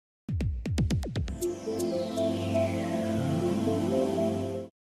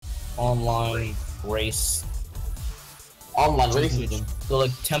online race. Online racing. So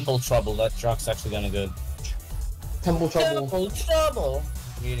like Temple Trouble, that truck's actually kinda good. Temple Trouble. Temple Trouble!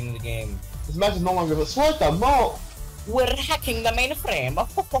 Reading the game. This match is no longer the what the mo. We're hacking the mainframe. Ho,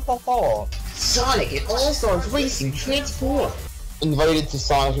 ho, ho, ho. Sonic and All-Stars Racing Transform. Invited to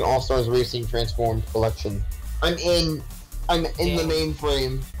Sonic and All-Stars Racing Transformed collection. I'm in the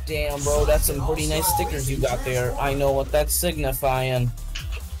mainframe. Damn, bro, that's some pretty nice stickers you got there. I know what that's signifying.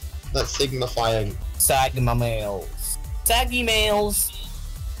 That's signifying. Sagma males. Saggy males.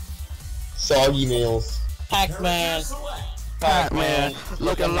 Soggy males. Pac-Man. Pac-Man.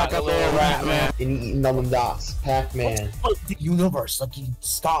 Looking like a little rat man. And eating them dots. Pac-Man. The universe, like you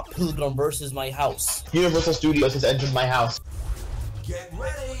stop Pilgrim versus my house. Universal Studios has entered my house. Get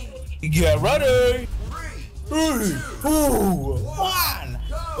ready. Get ready. 3, 2, 1.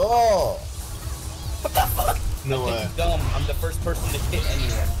 Oh. What the fuck? No way. Dumb. I'm the first person to hit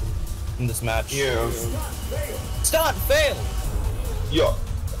anyone in this match. Yeah. Stunt fail. Yo,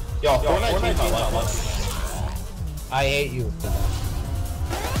 Fortnite changed my life. I hate you.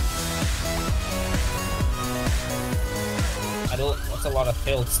 That's a lot of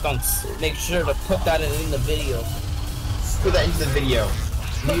failed stunts. Make sure to put that in the video. Put that into the video.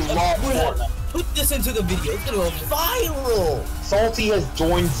 We love Fortnite. Put this into the video. It's gonna go viral. Salty has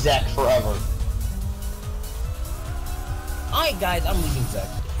joined Zek forever. Alright, guys, I'm leaving Zek.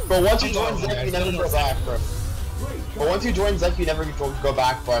 But once you join Zek, you never go back, bro. But once you join Zek, you never go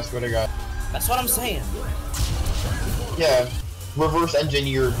back, bro. I swear to God. That's what I'm saying. Yeah, reverse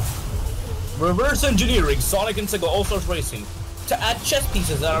engineered. Reverse engineering Sonic and Sega All-Stars Racing to add chess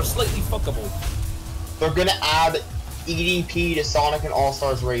pieces that are slightly fuckable. They're gonna add EDP to Sonic and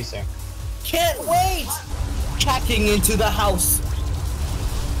All-Stars Racing. Can't wait! Hacking into the house.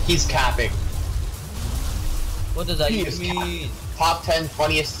 He's capping. What does that He even is mean? Top 10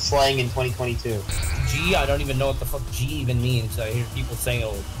 funniest slang in 2022. G? I don't even know what the fuck G even means. I hear people saying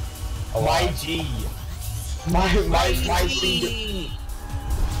it a lot. My G. My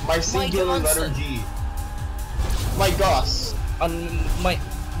singular letter G. My Gus. My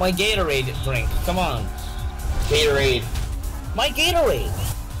Gatorade drink. Come on. Gatorade. My Gatorade.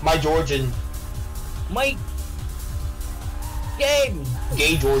 My Georgian. My game.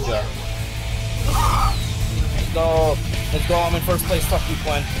 Gay Georgia. Let's go. Let's go. I'm in first place. Fuck you,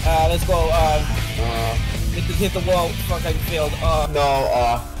 Gwen. Let's go. Hit the wall. Fuck, I failed.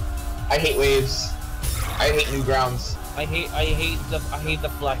 No. I hate waves. I hate Newgrounds. I hate the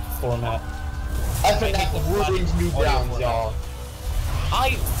flat format. I think that ruined Newgrounds, y'all.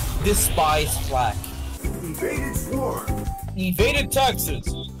 I despise FLAC. Invaded Swarm. Invaded Texas.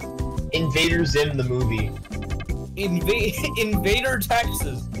 Invader Zim the movie. Invader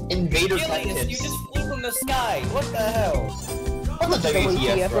Texas. Invader Gillius, Texas. you just flew from the sky. What the hell? What the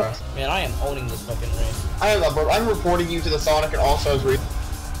WTF, bro? Man, I am owning this fucking race. I am, bro. I'm reporting you to the Sonic and All-Stars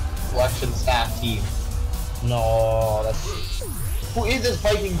Selection staff team. No, that's... Who is this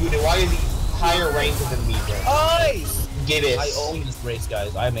Viking dude and why is he higher ranked than me, bro? Ice! Gibbous. I own this race,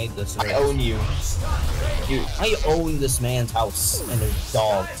 guys. I made this race. I own you. Dude. I own this man's house and his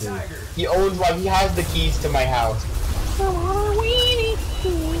dog, too. He owns, like, he has the keys to my house. Shout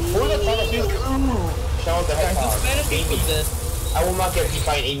out the hedgehog. Amy. This. I will not get beat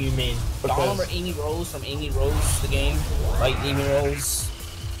by an Amy main. Y'all remember Amy Rose from Amy Rose, the game? Like Amy Rose?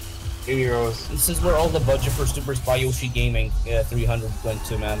 Amy Rose. This is where all the budget for Super SpyYoshi Gaming 300 went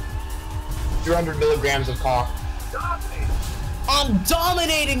to, man. 300 milligrams of cock. I'm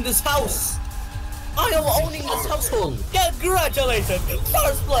dominating this house! I am owning this household! Congratulations!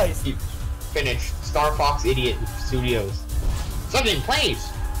 First place! Finish. Star Fox Idiot Studios. Something,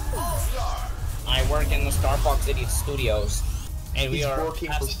 please! I work in the Star Fox Idiot Studios. And He's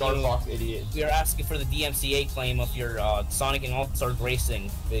working for Star Fox Idiot. We are asking for the DMCA claim of your Sonic and All-Stars Racing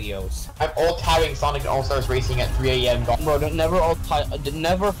videos. I'm alt-tabbing Sonic and All-Stars Racing at 3 AM. Bro, don't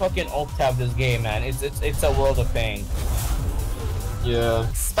never fucking alt-tab this game, man. It's a world of pain. Yeah.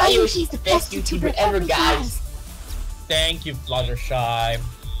 SpyYoshi's the best YouTuber ever, guys. Thank you, Fluttershy.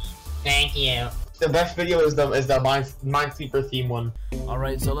 Thank you. The best video is the Minesweeper theme one.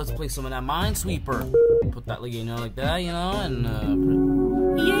 Alright, so let's play some of that Minesweeper. Put that like, like that, and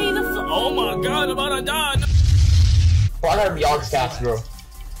yay, oh my god, I'm about to die! Well, I got Yogg stats, bro.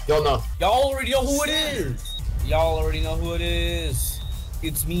 Y'all know. Y'all already know who it is! Y'all already know who it is.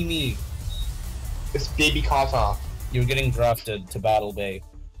 It's me. It's Baby Kata. You're getting drafted to Battle Bay.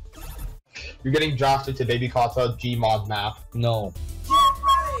 You're getting drafted to Baby Kata Gmod map. No.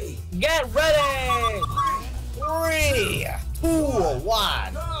 Get ready! 3, 2,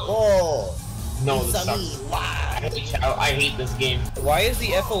 1, go! No, It's this me. sucks. Why? I hate this game. Why is the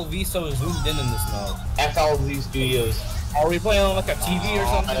FLV so zoomed in this mode? FLZ Studios. Are we playing on like a TV or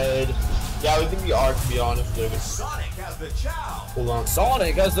something? Yeah, we think we are, to be honest, David. Sonic has the chow. Hold on.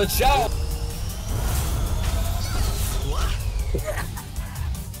 Sonic has the chow!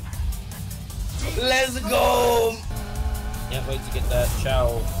 Let's go! Can't wait to get that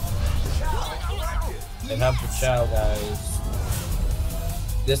chow. They have the chow, guys.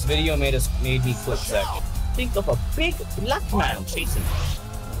 This video made me quit sec. Think of a big black man chasing me.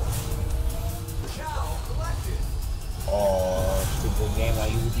 Oh, stupid gamer,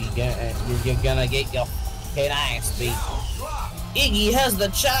 you're gonna get your head ass beat. Iggy has the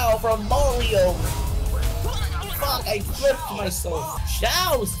chow from Mario. Fuck, I flipped myself.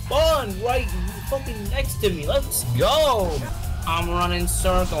 Chow spawned right fucking next to me. Let's go. I'm running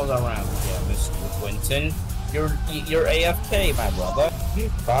circles around here, Mr. Quentin. You're AFK, my brother.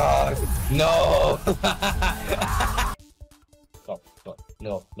 Fuck. No.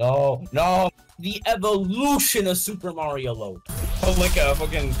 No. The evolution of Super Mario Load. Oh, like a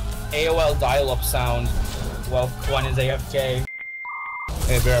fucking AOL dial-up sound while Quen is AFK.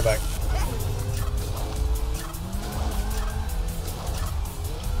 Hey, be right back.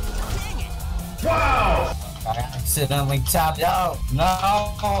 Wow! I accidentally tapped out.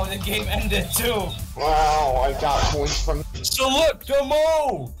 No, the game ended too. Wow, I got points from... Select a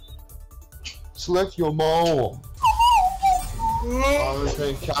mode! Select your mole. I was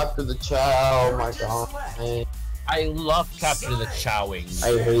gonna capture the chow, oh my god. I love Capture the Chowing.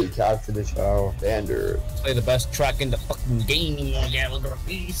 I hate capture the chow. Standard. Play the best track in the fucking game,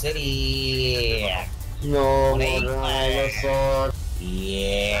 Geography City. No, Dinosaur.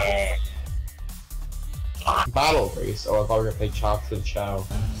 Yeah. Battle race. Oh, I thought we were gonna play capture the chow.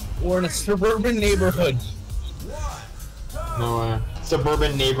 We're in a suburban neighborhood. No,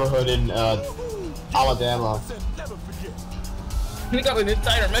 suburban neighborhood in Alabama. We got an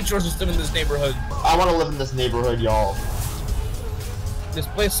entire metro system in this neighborhood. I want to live in this neighborhood, y'all. This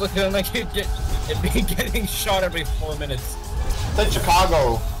place looking like it be getting shot every 4 minutes. It's like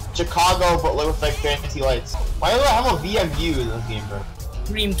Chicago, but with like fancy lights. Why do I have a VMU in this game, bro?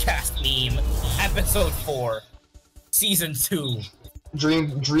 Dreamcast meme, episode 4, season 2.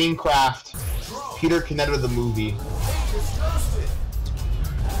 Dreamcraft. Peter Quentendo the movie.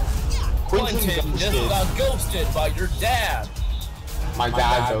 Quentin just got ghosted by your dad. My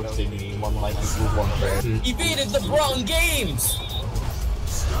dad ghosted me. One like one prayer. He beated the Bronze Games.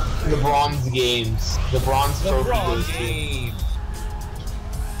 The Bronze Games. The Bronze Trophy. Bronze Game.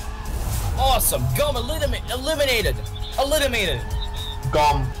 Awesome. Gum eliminated.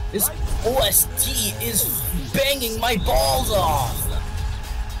 Gum. This OST is banging my balls off.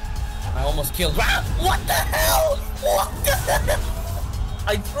 I almost killed. What the hell? What the hell?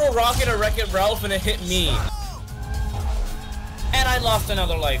 I threw a rocket at Wreck-It Ralph and it hit me. And I lost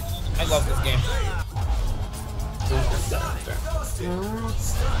another life. I love this game.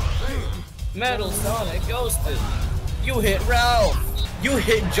 Metal Sonic ghosted. You hit Ralph. You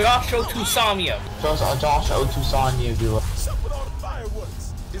hit Josh Otusanya. Josh Otusanya, dude.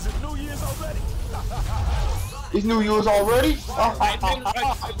 Is it New Year's already? It's New Year's already?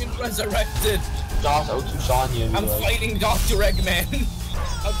 I've been resurrected. Josh Otusanya, I'm fighting Dr. Eggman.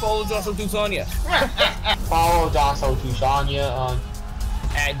 I follow Josh Otusanya. Follow Josh Otusanya on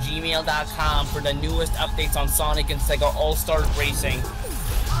at gmail.com for the newest updates on Sonic and Sega All-Stars Racing.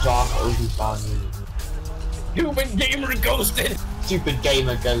 Josh Otusanya. Human Gamer ghosted. Stupid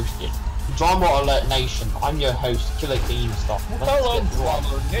Gamer ghosted. Drama Alert Nation, I'm your host, Killer GameStop. Hello,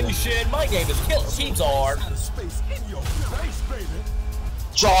 Drama Nation. My name is Killer GameStar.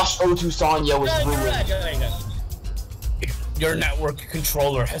 Josh Otusanya was ruined. Your network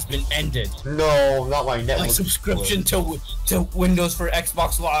controller has been ended. No, not my network. My subscription to Windows for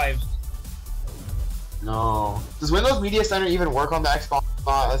Xbox Live. No. Does Windows Media Center even work on the Xbox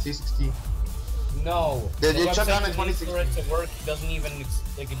 360? No. Did it shut down in 2016? For it to work, it doesn't even,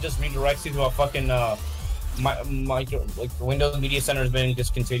 like, it just redirects you to a fucking, like, Windows Media Center has been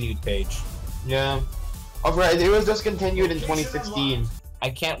discontinued page. Yeah. Okay, it was discontinued in 2016. I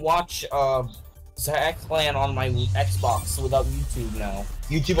can't watch, ZeEggClan on my Xbox without YouTube now.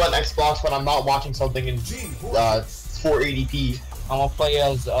 YouTube on Xbox, but I'm not watching something in 480p. I'm gonna play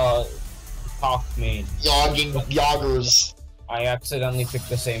as Hawkman. Yoggers. I accidentally picked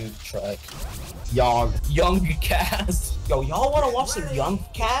the same track. Young cast. Yo, y'all wanna watch some Young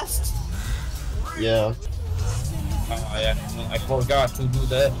cast? Yeah. I forgot to do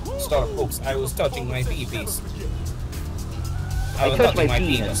the start, folks. I was touching my peepees. I was touching my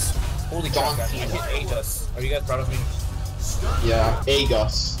penis. Holy crap, guys, I hit Agus. Are you guys proud of me? Yeah,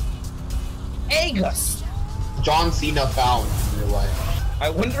 Agus. Agus! John Cena found in real life. I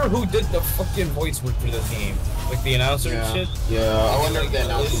wonder who did the fucking voice work for this game. Like the announcer and shit? Yeah, I wonder if the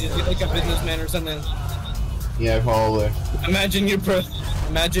announcer... Is he like a businessman or something? Yeah, probably. Imagine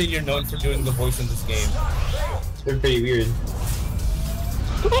you're known for doing the voice in this game. They're pretty weird.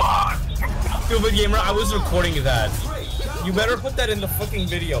 StupidGamer, I was recording that. You better put that in the fucking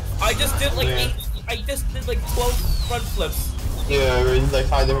video. I just did like 12 front flips. Yeah, it's like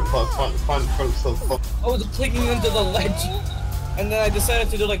 5 different front flips. I was clicking into the ledge, and then I decided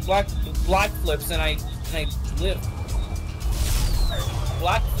to do like black flips, and I flipped.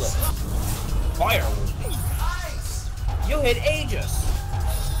 Black flips. Fireworks. You hit Aegis.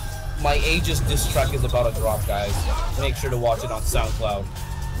 My Aegis diss track is about to drop, guys. Make sure to watch it on SoundCloud.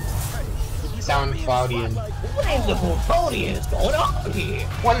 SoundCloudian. What in the Quentonian is going on here?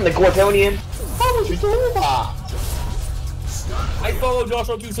 What in the Quentonian? How would you do that? I follow Josh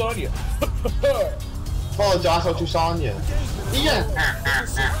Otusanya. Follow Josh Otusanya. Yeah.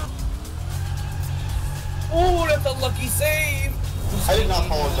 Oh, that's a lucky save. I did not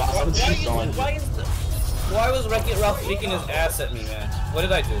follow Josh Otusanya. Why was Wreck-It Ralph shaking his ass at me, man? What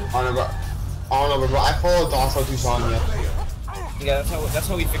did I do? I don't know, bro. I follow Josh Otusanya. Yeah, that's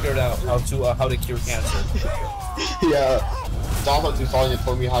how we figured out how to cure cancer. Yeah, Josh Otusanya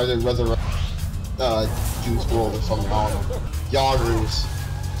told me how to resurrect Juice WRLD or something. I don't know. Yagers.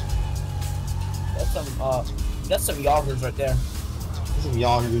 That's some Yagers right there. There's some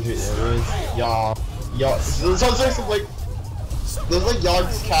Yagers right there. There's some like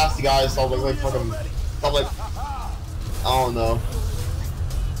Yagers cast guys. So like fucking. I'm like, I don't know.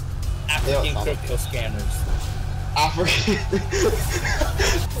 African crypto scanners. African.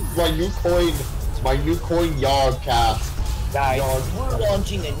 my new coin Yog cast. Guys, we're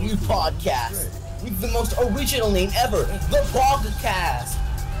launching a new podcast with the most original name ever, the Podcast.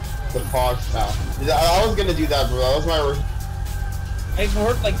 The Podcast. I was gonna do that, bro. That was my original. I've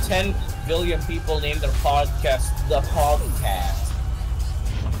heard like 10 billion people name their podcast the Podcast.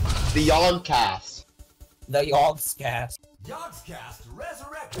 The Yogcast. The Yogscast. Yogscast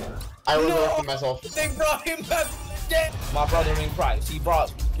resurrected. I resurrected myself. They brought him back dead. My brother in Christ, he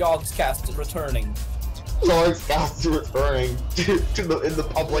brought Yogscast returning. Yogscast returning in the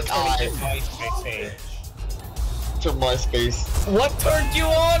public eye. To my space. What turned you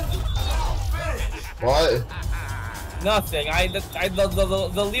on? What? Nothing.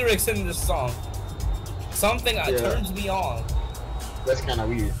 The lyrics in this song. Something turns me on. That's kind of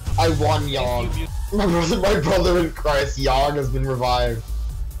weird. I won Yog. My brother in Christ, Yog has been revived.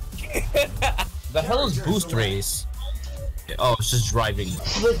 The hell is Boost Race? Oh, it's just driving.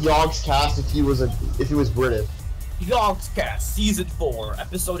 It's like Yog's cast if he was British. Yogscast Season 4,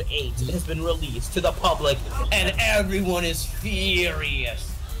 Episode 8 has been released to the public, and everyone is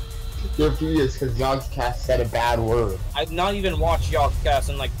furious. They're furious because Yogscast said a bad word. I've not even watched Yogscast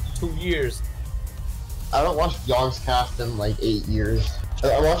in like 2 years. I don't watch Yogscast in like 8 years.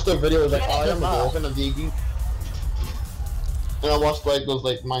 I watched their videos like I am a dolphin of DB. And I watched like those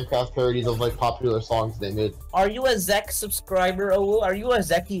like Minecraft parodies of like popular songs they made. Are you a Zek subscriber, oh? Are you a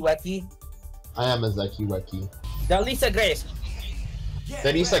Zeki Weki? I am a Zeki Weki. Delisa Grace.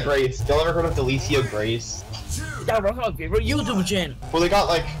 Delisa Grace. Y'all ever heard of Delicia Grace? Yeah, we're my favorite YouTube channel. Well, they got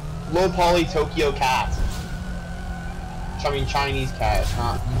like low poly Tokyo cat. I mean Chinese cat,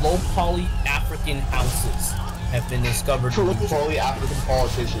 not low poly African houses have been discovered. Low poly African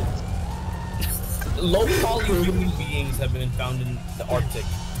politicians. Low poly human beings have been found in the Arctic.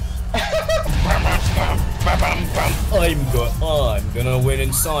 I'm gonna win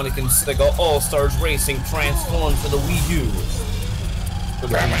in Sonic and Sega All-Stars Racing Transform for the Wii U.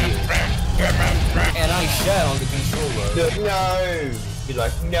 And I shat on the controller. No! You're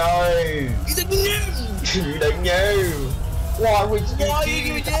like, no! He's like, no! You're like, no! Why would you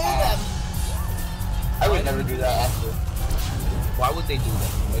do that? I would never do that after. Why would they do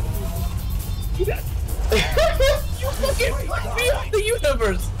that? You fucking beyond the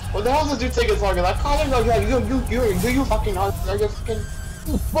universe! What the hell does this dude take as long as I call him like you fucking are you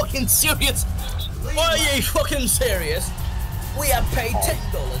fucking serious? Are you fucking serious? We have paid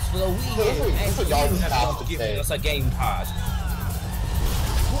 $10 for the Wii U and you have not given us a game pass.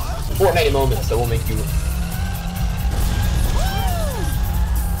 Fortnite moments that will make you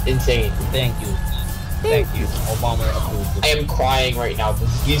insane. Thank you. Thank you. Obama approved. I am crying right now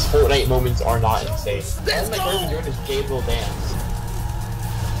because these Fortnite moments are not insane. Let's go! All my doing is Gabriel dance.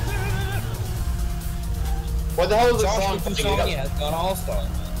 What the hell is this song? Otusanya has gone All-Star.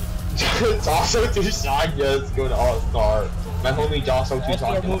 Josh Otusanya is going All-Star. My homie Josh Otusanya.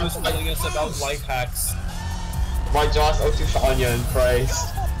 All-Star move is telling us about life hacks. My Josh Otusanya in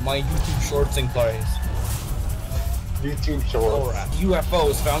Christ. My YouTube shorts in Christ. YouTube shorts.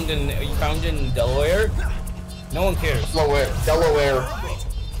 UFOs found in Delaware? No one cares. Delaware.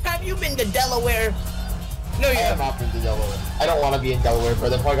 Have you been to Delaware? No, you I have not been to Delaware. I don't want to be in Delaware, but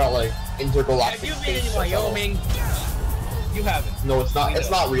they probably got like intergalactic. Have you been in Wyoming? You haven't. No, it's not.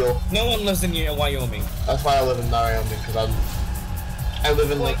 It's not real. No one lives in Wyoming. That's why I live in Wyoming, because I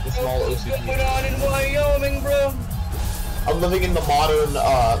live in like the small OC community. What's going on in Wyoming, bro? I'm living in the modern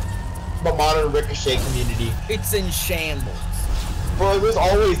Ricochet community. It's in shambles. Bro, it was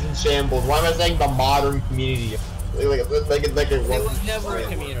always in shambles. Why am I saying the modern community? Like There was never a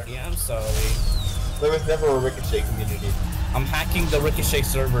community. I'm sorry. There was never a Ricochet community. I'm hacking the Ricochet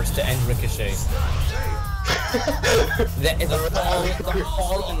servers to end Ricochet. the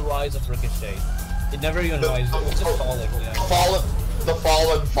fall and rise of Ricochet. It never even rises. It was just falling. Yeah. The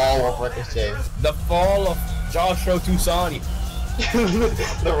fall and fall of Ricochet. The fall of Josh Otusanya.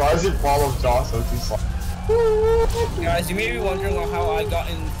 The rise and fall of Josh Otusanya. Guys, you may be wondering how I got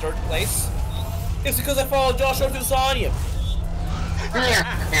in 3rd place. It's because I followed Josh Otusanya.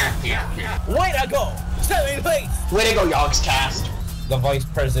 Way to go! 7th place! Way to go, YogsCast! The vice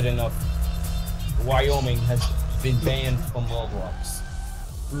president of Wyoming has been banned from Roblox.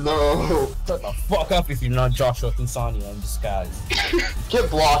 No. Shut the fuck up if you're not Josh Otusanya in disguise. Get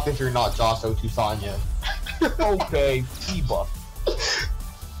blocked if you're not Josh Otusanya. Okay, T-Buff.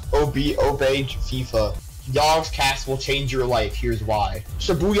 Obey FIFA. YogsCast will change your life. Here's why.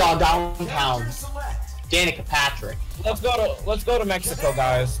 Shibuya downtown. Danica Patrick. Let's go to Mexico,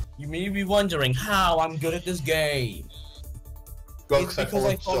 guys. You may be wondering how I'm good at this game. It's because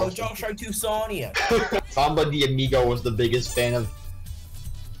I follow Josh Otusanya. Samba de Amigo was the biggest fan of.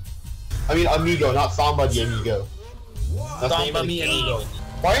 I mean, Amigo, not Samba de Amigo. Samba de Amigo.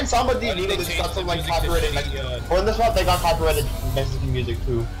 Why in Samba de Amigo they got some like copyrighted Mexican? Or in this one they got copyrighted Mexican music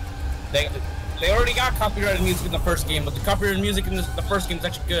too. They already got copyrighted music in the first game, but the copyrighted music in the first game is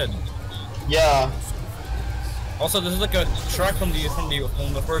actually good. Yeah. Also, this is like a track from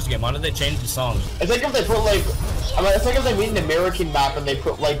the first game. Why did they change the song? It's like if they put like, it's like if they made an American map and they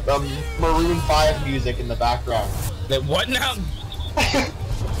put like Maroon 5 music in the background. What now?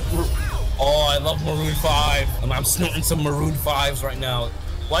 Oh, I love Maroon 5. I'm snorting some Maroon 5s right now.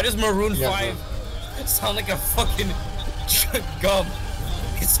 Why does Maroon 5 sound like a fucking gum?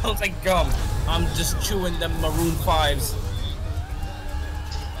 It sounds like gum. I'm just chewing them Maroon 5s.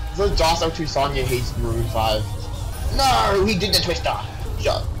 So Josh Otusanya hates Maroon 5. No, he did the twister.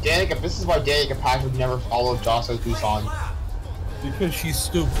 Danica, this is why Danica Patrick would never follow Josh Otusanya. Because she's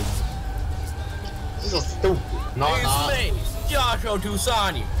stupid. This is stupid. It's me, Josh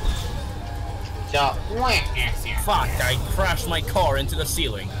Otusanya. Fuck, I crashed my car into the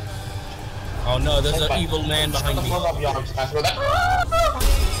ceiling. Oh no, there's an evil man behind me.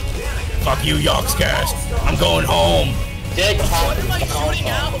 Fuck you, YogsCast. I'm going home. What am I shooting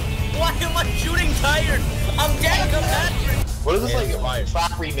out? Why am I shooting tired? I'm Danica Patrick. What is this like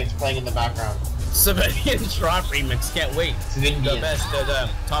trap remix playing in the background? Civilian trap remix, can't wait. The best of them.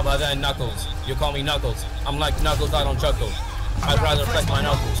 Top of that Knuckles. You call me Knuckles. I'm like Knuckles, I don't chuckle. I'd rather flex my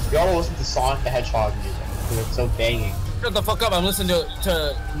knuckles. We all listen to Sonic the Hedgehog music because it's so banging. Shut the fuck up, I'm listening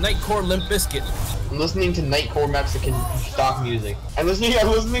to Nightcore Limp Bizkit. I'm listening to Nightcore Mexican stock music. I'm listening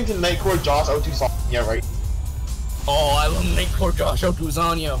to Nightcore Josh Otusanya. Yeah, right. Oh, I love Nightcore Josh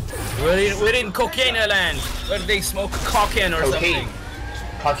Otusanya. We're in Cocaine Land, where they smoke cocaine or something.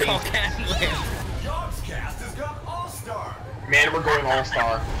 Cocaine Land. YogsCast has got All-Star. Man, we're going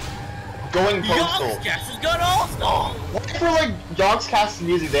All-Star. Going postal. YogsCast has got All-Star. For like YogsCast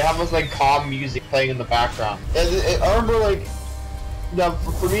music, they have this like calm music playing in the background. I remember like, yeah,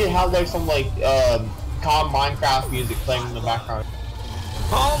 for me it had like some like calm Minecraft music playing in the background.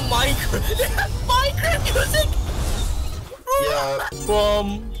 Oh, Minecraft music. Yeah.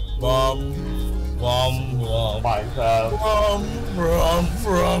 Minecraft.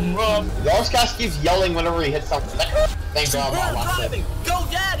 YogsCast keeps yelling whenever he hits something. Thank God, I watched it. Go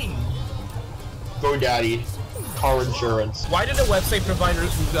Daddy. Go Daddy. Car insurance. Why did a website provider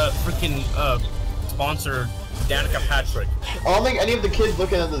freaking sponsor Danica Patrick? I don't think any of the kids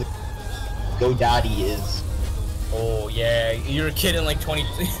looking at the Go Daddy is. Oh yeah, you're a kid in like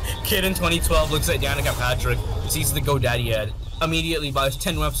 2012 looks at Danica Patrick, sees the GoDaddy ad, immediately buys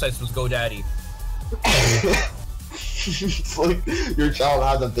 10 websites with GoDaddy. It's like your child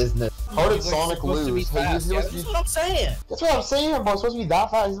has a business. How did Sonic lose? That's what I'm saying. That's what I'm saying, bro. He's supposed to be that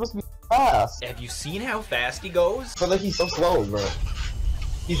fast. He's supposed to be fast. Have you seen how fast he goes? But like he's so slow, bro.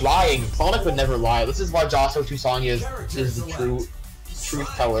 He's lying. Sonic would never lie. This is why Josh Otusanya is the truth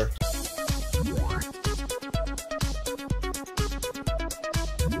teller.